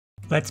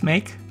Let's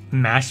make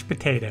mashed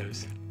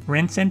potatoes.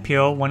 Rinse and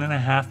peel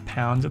 1.5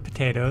 pounds of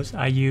potatoes.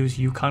 I use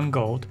Yukon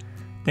Gold,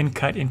 then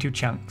cut into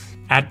chunks.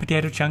 Add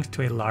potato chunks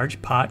to a large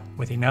pot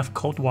with enough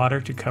cold water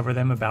to cover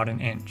them about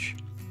an inch.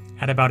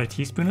 Add about a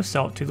teaspoon of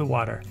salt to the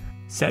water.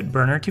 Set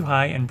burner to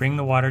high and bring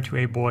the water to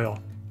a boil.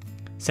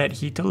 Set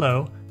heat to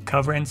low,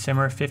 cover and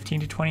simmer 15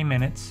 to 20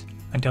 minutes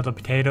until the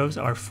potatoes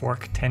are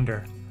fork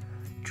tender.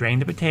 Drain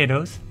the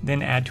potatoes,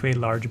 then add to a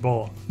large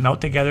bowl.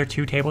 Melt together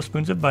 2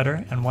 tablespoons of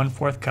butter and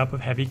 1/4 cup of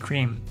heavy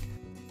cream.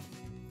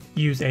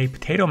 Use a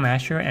potato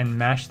masher and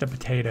mash the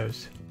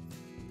potatoes.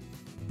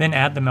 Then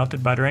add the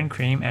melted butter and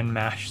cream and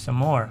mash some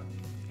more.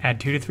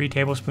 Add 2 to 3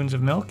 tablespoons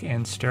of milk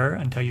and stir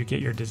until you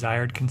get your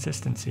desired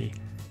consistency.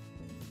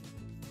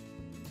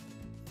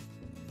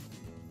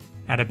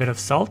 Add a bit of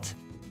salt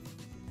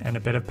and a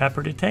bit of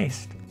pepper to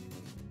taste.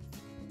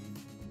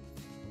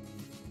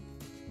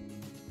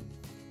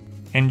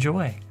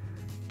 Enjoy!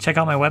 Check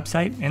out my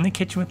website,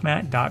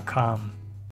 inthekitchenwithmatt.com.